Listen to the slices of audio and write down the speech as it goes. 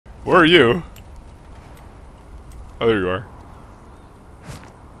Where are you? Oh, there you are.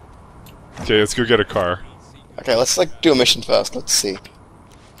 Okay, let's go get a car. Okay, let's like do a mission first. Let's see.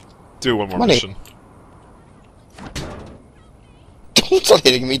 Do one more Money. mission. Don't start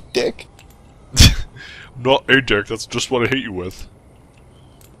hitting me, dick. Not a dick, that's just what I hate you with.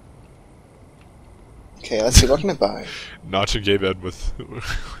 Okay, let's see. What can I buy? Not a gay bed with,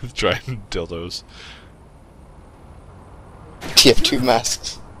 with giant dildos. TF2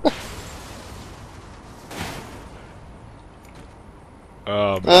 masks.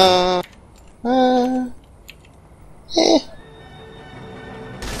 Um, Eh.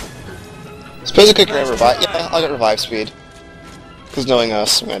 Suppose I could get revive. Yeah, I'll get revive speed. Because knowing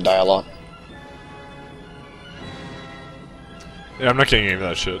us, I'm gonna die a lot. yeah, I'm not getting any of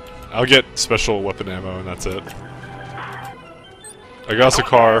that shit. I'll get special weapon ammo and that's it. I got us a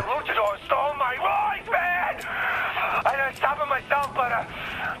car. Luchador stole my rides, man! I didn't stop it myself, but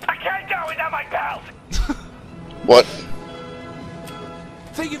I can't go without my belt! What?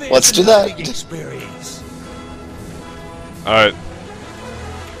 Think of it Let's as do a that. learning experience. Alright.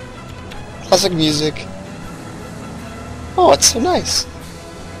 Classic music. Oh, it's so nice.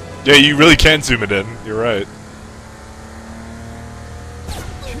 Yeah, you really can zoom it in. You're right.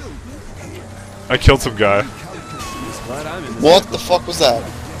 I killed some guy. But I'm in the What the fuck was that?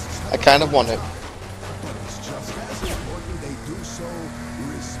 I kind of want it.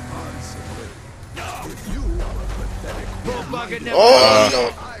 Oh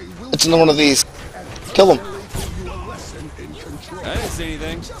no! It's another one of these. Kill them. I didn't see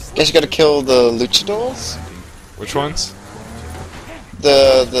anything. Guess you gotta kill the luchadors? Which ones?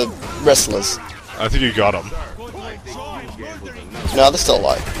 The wrestlers. I think you got them. No, they're still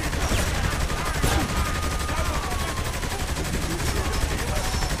alive.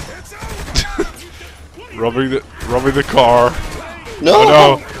 Rubbing the car. No!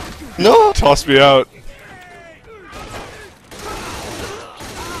 Oh no! No! Toss me out.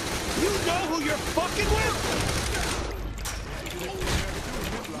 You know who you're fucking with?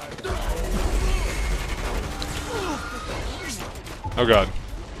 Oh god.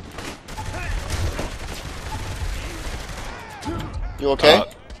 You okay?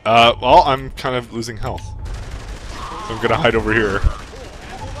 Well, I'm kind of losing health. So I'm gonna hide over here.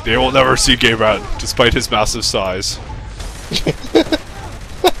 They will never see Gabrad, despite his massive size.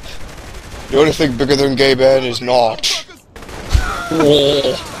 The only thing bigger than Gay Ben is Notch.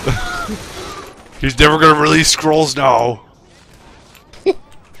 He's never gonna release scrolls now.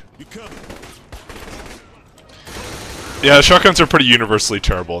 Yeah, shotguns are pretty universally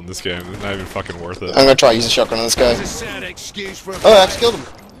terrible in this game. It's not even fucking worth it. I'm gonna try to use a shotgun on this guy. It's a sad excuse for Oh, I actually killed him.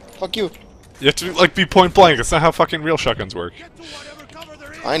 Fuck you. You have to like be point blank. That's not how fucking real shotguns work.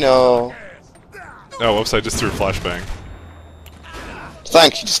 I know. Oh, whoops! I just threw a flashbang.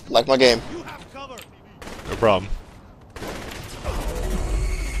 Thanks, you just like my game. No problem.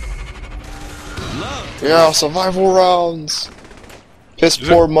 Yeah, survival rounds. Piss Is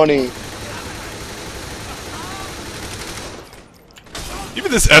poor it? money.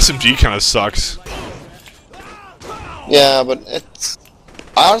 Even this SMG kind of sucks. Yeah, but it's...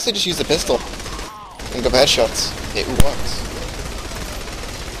 I honestly just use the pistol. And go for headshots. It works.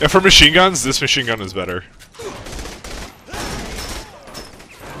 Yeah, for machine guns, this machine gun is better.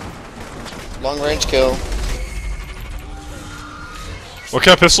 Long range kill. What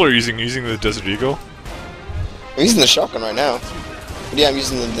kind of pistol are you using? Using the Desert Eagle? I'm using the shotgun right now. But yeah, I'm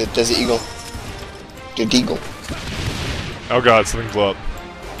using the Desert Eagle. The Deagle. Oh god, something blew up.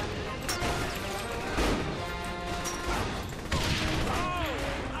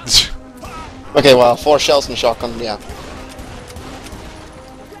 Okay, wow, 4 shells in the shotgun, yeah.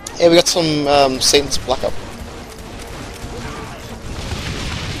 Hey, we got some Satan's Black Up.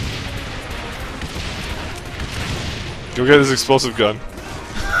 Go get his explosive gun.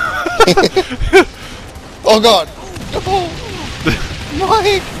 Oh god! No!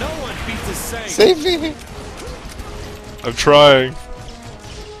 Mike! no one beats a saint. Save me! I'm trying.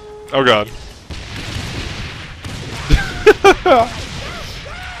 Oh god.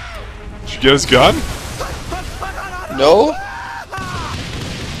 Did you get his gun? No?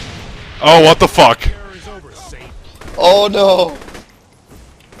 Oh, what the fuck? Oh no!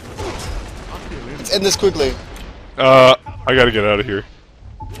 Let's end this quickly. I gotta get out of here.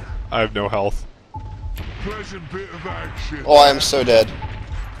 I have no health. Oh, I am so dead.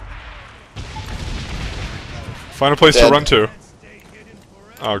 Find a place to Dead. run to.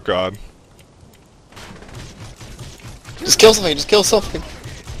 Oh god. Just kill something, just kill something.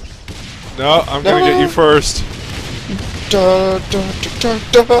 No, I'm gonna get you first. Da, da, da,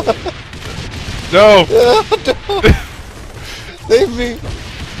 da, da. No! Save me!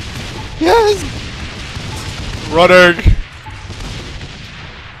 Yes! Running!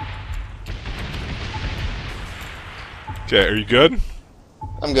 Okay, are you good?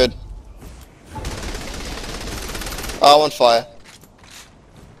 I'm good. Oh, I'm on fire.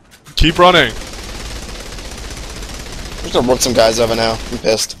 Keep running! I'm just gonna work some guys over now. I'm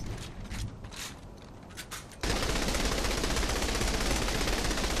pissed.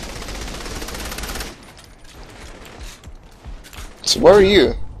 So where are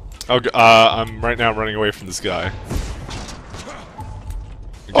you? Oh, I'm right now running away from this guy.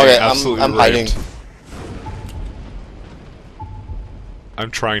 Okay, absolutely I'm hiding. raped. I'm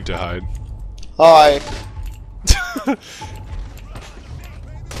trying to hide. Hi.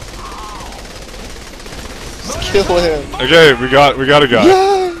 Kill him. Okay, we got a guy.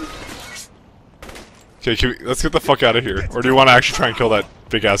 Yeah. Okay, let's get the fuck out of here. Or do you want to actually try and kill that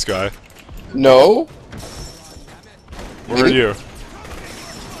big ass guy? No. Where are you?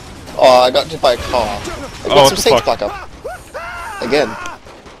 Oh, I got hit by a car. I Oh, got what some the saints fuck? back up. Again.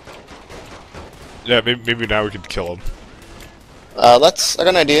 Yeah, maybe now we can kill him. I got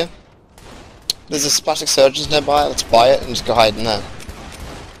an idea. There's a plastic surgeons nearby. Let's buy it and just go hide in there.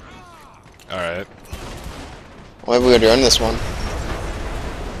 Alright. Or maybe we already own this one.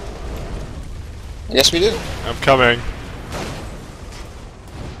 I guess we do. I'm coming.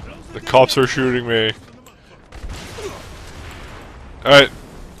 The cops are shooting me. Alright.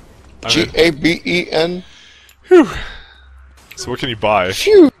 G-A-B-E-N. Whew. So what can you buy?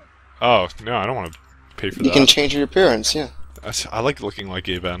 Phew. Oh, no, I don't want to pay for You that. can change your appearance, yeah. I like looking like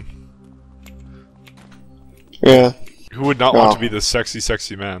Gay Ben. Yeah. Who would not want Oh. to be the sexy,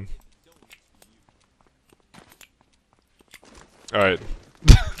 sexy man? Alright.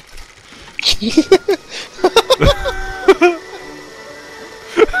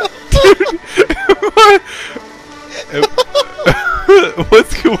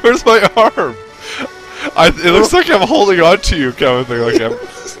 Where's my arm? It looks like I'm holding on to you, kind of thing. Like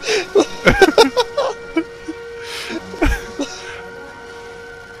I'm.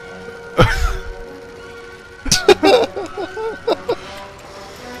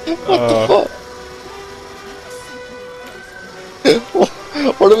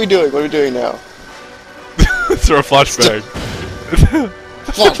 What are we doing? What are we doing now? Throw a flashbang.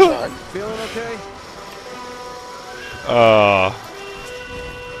 Flashback. Feeling okay?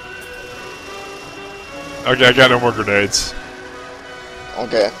 Okay, I got no more grenades.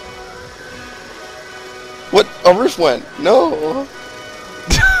 Okay. What? A roof went. No.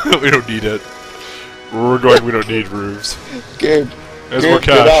 We don't need it. Where we're going, we don't need roofs. Gabe. There's Gabe, more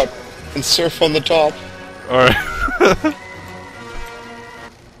get cash. out and surf on the top. Alright.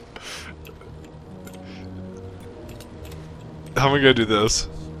 How am I gonna do this?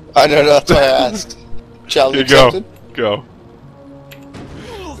 I know, that's why I asked. Challenge Here you go. accepted. Go.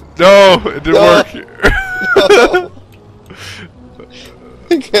 No! It didn't No. work!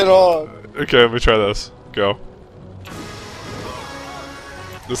 Get on. Okay, let me try this. Go.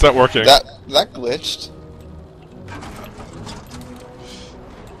 It's not working. That glitched.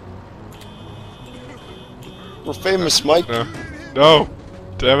 We're famous, Mike. No. No!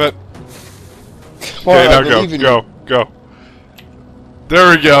 Damn it. Come on, Okay, I now go. believe in Go. Go. There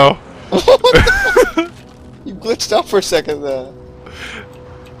we go. you. You glitched out for a second there.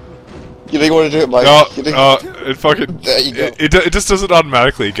 You didn't want to do it, Mike. No, You didn't- it fucking... There you go. It just does it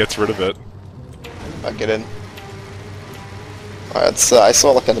automatically. It gets rid of it. I'll get in. Alright, let's, I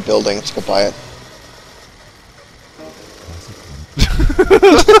saw look at the building. Let's go buy it.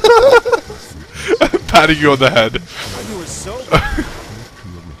 Patting you on the head. You were so.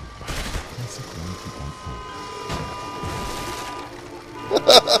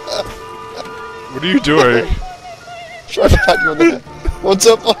 What are you doing? Try to pat you on the head. What's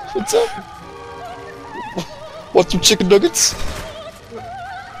up? What's up? Want some chicken nuggets?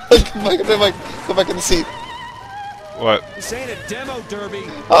 Come back in the seat. What? This ain't a demo derby.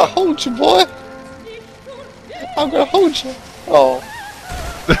 I'll hold you, boy. I'm gonna hold you. Oh.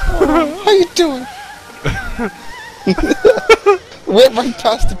 Oh, how you doing? Went right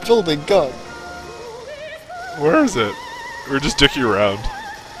past the building, God. Where is it? We're just dicking around.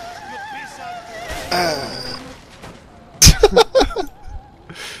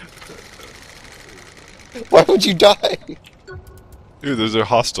 Why would you die? Ooh, there's a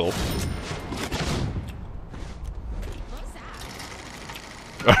hostel.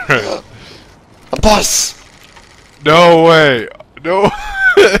 Alright. A bus! No way! No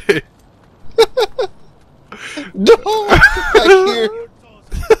way! No! Get back here!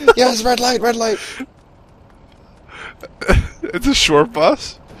 Yes, red light, red light! It's a short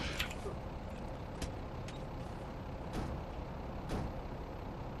bus?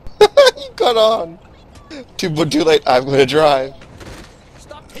 You got on. Too late. I'm gonna drive.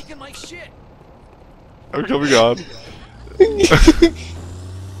 Stop taking my shit. I'm coming on.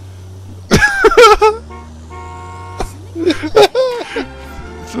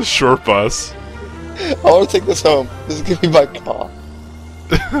 It's a short bus. I want to take this home. This is gonna be my car.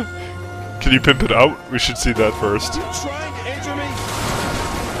 Can you pimp it out? We should see that first. You trying to injure me?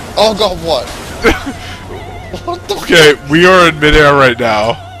 Oh god, what? What the Okay, we are in midair right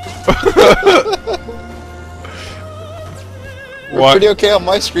now. We're What? pretty okay on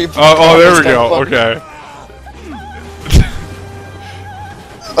my screen. Oh, there we It's kinda go. fun. Okay.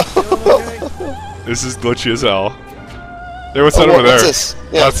 This is glitchy as hell. Hey, what's that over there? What's this?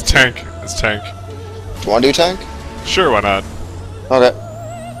 Yeah. That's tank. It's tank. Do you want to do tank? Sure, why not? Okay.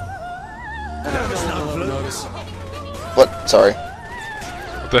 What? Sorry.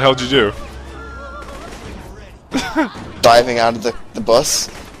 What the hell did you do? Diving out of the bus.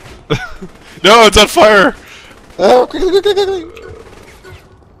 No, it's on fire! Oh, quickly.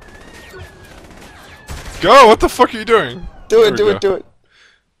 Go! What the fuck are you doing? Do There it, we go. do it.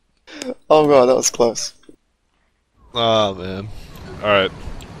 Oh god, that was close. Oh man. Alright.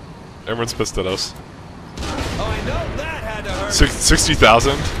 Everyone's pissed at us. Oh, I know that had to hurt.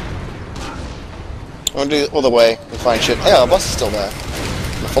 60,000? I'm gonna do it all the way and find shit. Yeah, the bus is still there.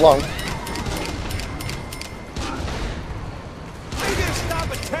 Not for long. Are you gonna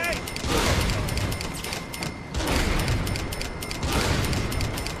stop a tank?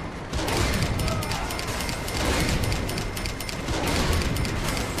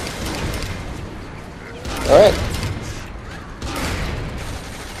 Alright.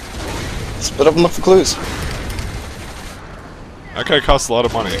 Split up and look for clues. That guy costs a lot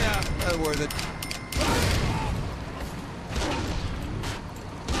of money. Yeah, worth it.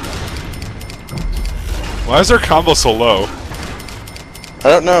 Why is their combo so low? I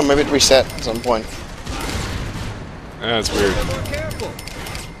don't know, maybe it reset at some point. Yeah, it's weird. Be more careful.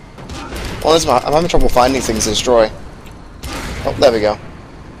 Honestly, I'm having trouble finding things to destroy. Oh, there we go.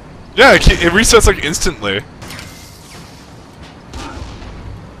 Yeah, it resets like instantly.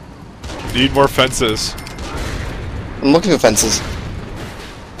 Need more fences. I'm looking for fences.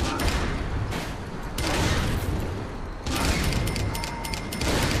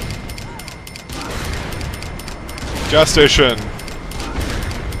 Gas station.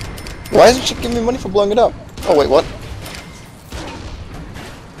 Why isn't she giving me money for blowing it up? Oh wait, what?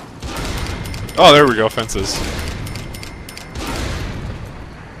 Oh, there we go, fences.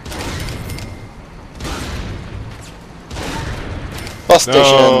 Bus station.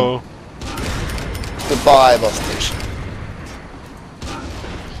 No. Goodbye, bus station.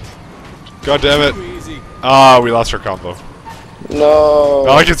 God damn it. Too easy. Ah, we lost our combo. No.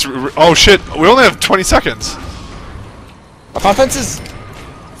 Not like it's. Oh shit, we only have 20 seconds. I found fences.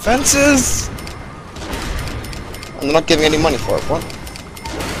 Fences. And they're not giving any money for it. What?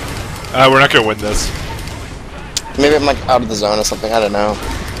 We're not gonna win this. Maybe I'm like out of the zone or something. I don't know.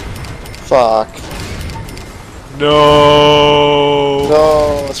 Fuck. No.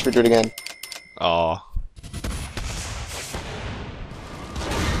 No. Let's redo it again. Aw.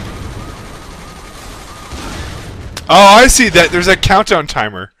 Oh, I see that. There's a countdown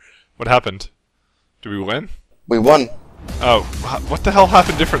timer. What happened? Did we win? We won. Oh, what the hell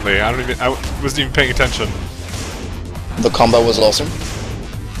happened differently? I wasn't even paying attention. The combo was awesome.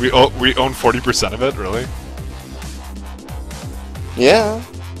 We own 40% of it, really? Yeah.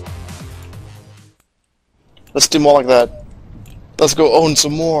 Let's do more like that. Let's go own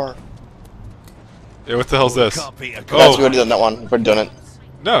some more. Yeah, what the hell's this? Copy a That's Oh, we already done that one. We've already done it.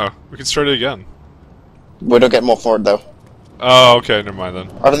 no, we can start it again. We don't get more for it though. Oh, okay, never mind then.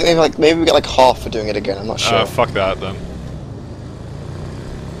 I don't think maybe we get like half for doing it again. I'm not sure. Fuck that then.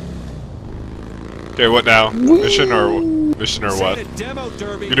 Okay, what now? Mission or what? Say the demo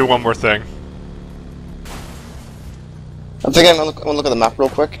derby. You do one more thing. I'm thinking I'm gonna look at the map real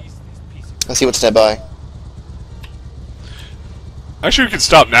quick and see what's nearby. Actually, we can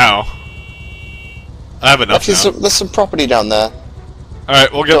stop now. I have enough Actually, now. there's some property down there.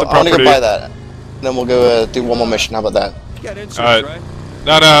 Alright, we'll get So the I want to property. go buy that. And then we'll go do one more mission. How about that? You got insurance, Alright. right?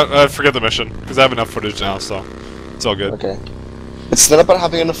 No, forget the mission, because I have enough footage now, so it's all good. Okay. It's not about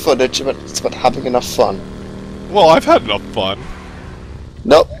having enough footage, but it's about having enough fun. Well, I've had enough fun.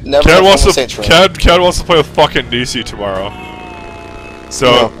 Nope, never. Cad enough wants fun with to Saints Row. Cad wants to play with fucking DC tomorrow.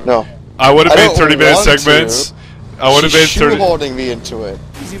 So No. I would have I made don't 30-minute want to. segments. I would have made She's 30. shoehorning me into it.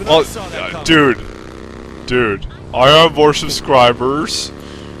 Because even I Well, saw that coming. dude, I have more subscribers,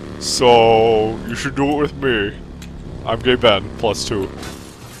 so you should do it with me. I'm Gay Ben, +2.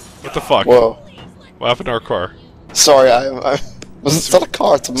 What the fuck? Whoa. What happened to our car? Sorry, I'm It's not a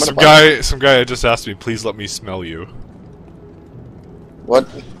car, it's a Some motorbike. some guy just asked me, please let me smell you. What?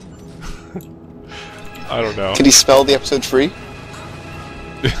 I don't know. Can he spell the episode free?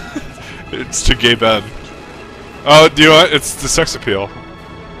 It's to gay Ben. Oh, do you know what? It's the sex appeal.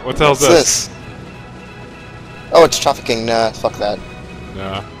 What the hell's What's this? this? Oh, it's trafficking. Nah, fuck that.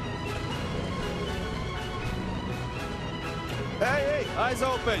 Nah. Hey, eyes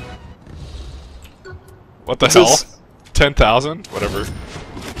open. What the What's hell? this? 10,000? Whatever.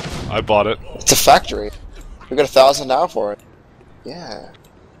 I bought it. It's a factory. We got 1,000 now for it. Yeah.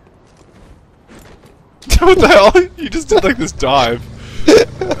 What the hell? You just did like this dive.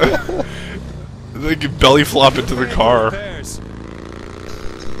 Like you belly flop into the car. Repairs.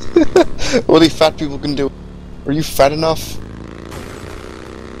 Only fat people can do. Are you fat enough?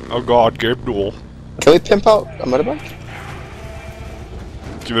 Oh god, Gabe Newell. Can we pimp out a motorbike?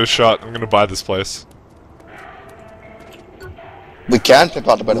 Give it a shot. I'm gonna buy this place. We can pimp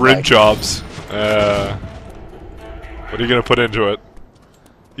out a motorbike. Rim jobs. What are you gonna put into it?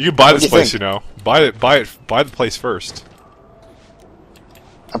 You can buy What do this you place, think? you know. Buy it. Buy the place first.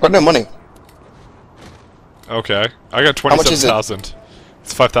 I've got no money. Okay. I got How much is it? 27,000.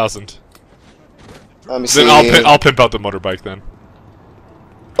 It's 5,000. Let me see. Then I'll pimp out the motorbike then.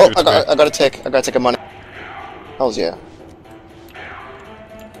 Oh, Give it to me. I gotta take a money. Hells yeah.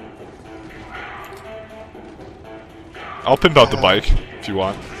 I'll pimp out the bike if you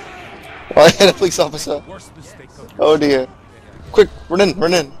want. Oh, I hit a police officer. Oh dear. Quick, run in,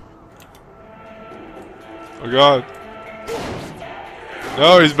 run in. Oh god.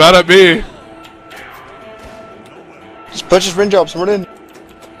 No, he's mad at me. Just purchase rim jobs, run in.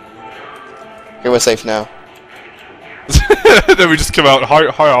 Okay, we're safe now. Then we just come out.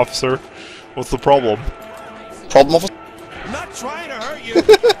 Hi, officer. What's the problem? Problem officer? I'm not trying to hurt you.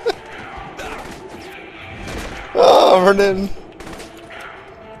 Oh, run in.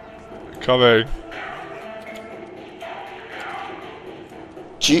 Coming.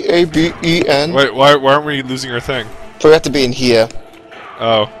 Gaben. Wait, why aren't we losing our thing? So we have to be in here.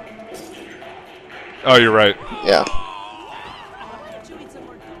 Oh. Oh, you're right. Yeah.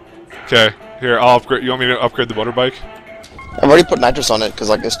 Okay, here, I'll upgrade. You want me to upgrade the motorbike? I've already put nitrous on it because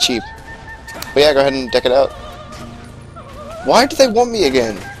like it's cheap. But yeah, go ahead and deck it out. Why do they want me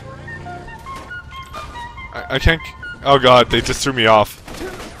again? I can't. Oh god, they just threw me off.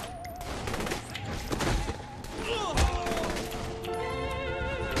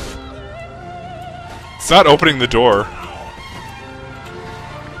 It's not opening the door.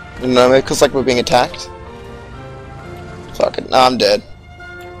 No, maybe because like we're being attacked. Fuck it. Nah, I'm dead.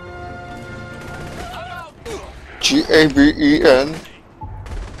 Gaben.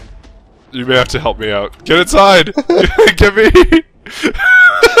 You may have to help me out. Get inside! Get me!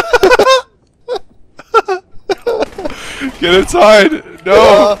 Get inside!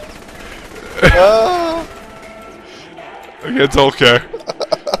 No! Okay, it's okay.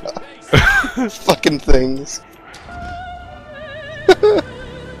 Fucking things.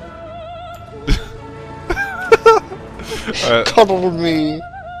 Cuddle with me.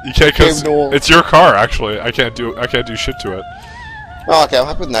 You can't, cause Gabe Newell. it's your car. Actually, I can't do shit to it. Oh, okay, I'm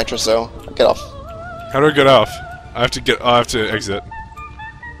happy with nitrous though. I'll get off. How do I get off? I have to exit.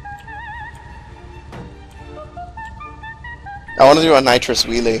 I want to do a nitrous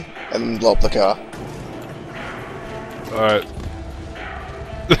wheelie and then blow up the car. Alright.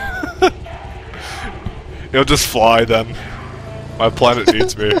 You'll just fly then. My planet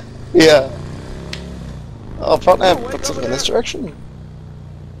needs me. Yeah. Oh, probably have put something in this direction.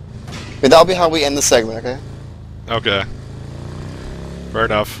 Okay, that'll be how we end the segment, okay? Okay. Fair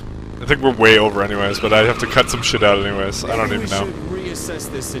enough. I think we're way over anyways, but I have to cut some shit out anyways. I don't even know. We should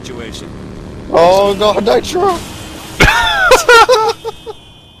reassess this situation. Oh god, nitro!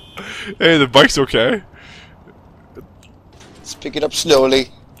 Hey, the bike's okay. Let's pick it up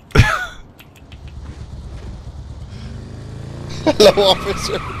slowly. Hello,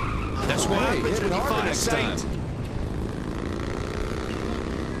 officer. That's what happens when you find a saint.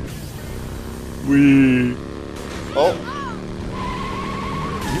 We. Oh.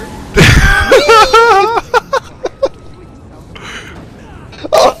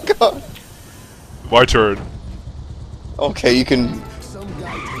 Oh god. My turn. Okay, you can.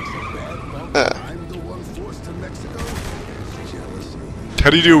 How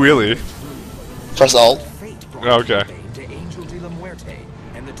do you do a wheelie? Press Alt. Oh, okay. To Angel de la Muerte,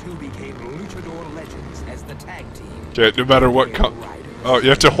 and the two became luchador legends as the tag team. Okay, no matter what oh, you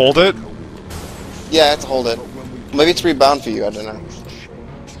have to hold it? Yeah, I have to hold it. Maybe it's rebound for you, I don't know.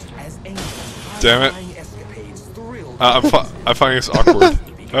 As Angel Damn it. escapades thrilled I'm finding this awkward.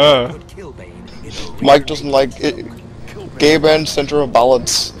 Killbane in the Mike doesn't like it. Gay band center of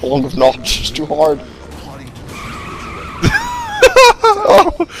balance, along with Notch. It's too hard.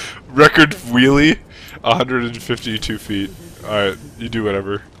 Oh. Record wheelie, 152 feet. Alright, you do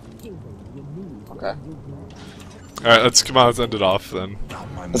whatever. Okay. Alright, let's come on, let's end it off then.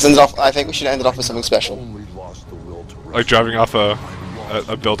 Let's end it off. I think we should end it off with something special. Like driving off a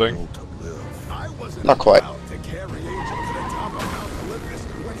building. Not quite.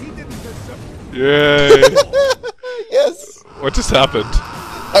 Yay! Yes! What just happened?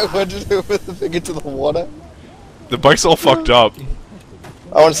 I went with the thing into the water. The bike's all fucked up.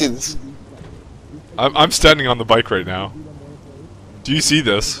 I want to see this. I'm standing on the bike right now. Do you see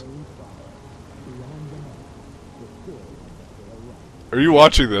this? Are you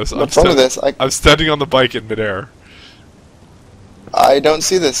watching this? What's wrong with this? I'm standing on the bike in midair. I don't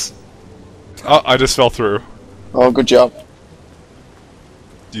see this. Oh, I just fell through. Oh, good job.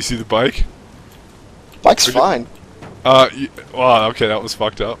 Do you see the bike? Bike's fine. Wow, okay, that was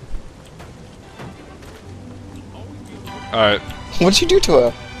fucked up. Alright. What'd you do to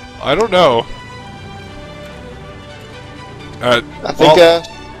her? I don't know. I think, the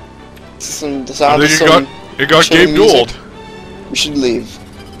sound I of think some it got chilling Gabe music. Newelled. We should leave.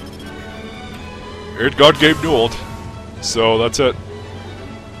 It got Gabe Newelled. So that's it.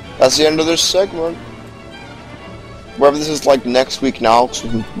 That's the end of this segment. Whether this is like next week now, because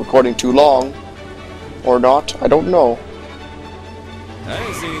we've been recording too long, or not, I don't know. I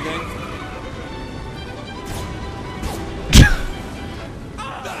didn't see anything.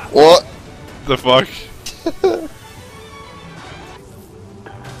 What? The fuck?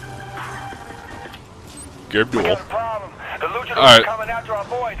 Gabe Newell. Problem. The luchadors Alright. are coming after our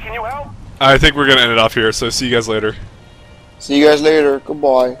boys. Can you help? I think we're gonna end it off here, so see you guys later. See you guys later.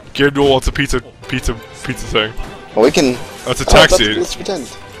 Goodbye. Gabe Newell wants a pizza thing. Well, we can. That's a taxi. Let's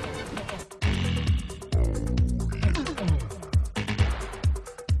pretend.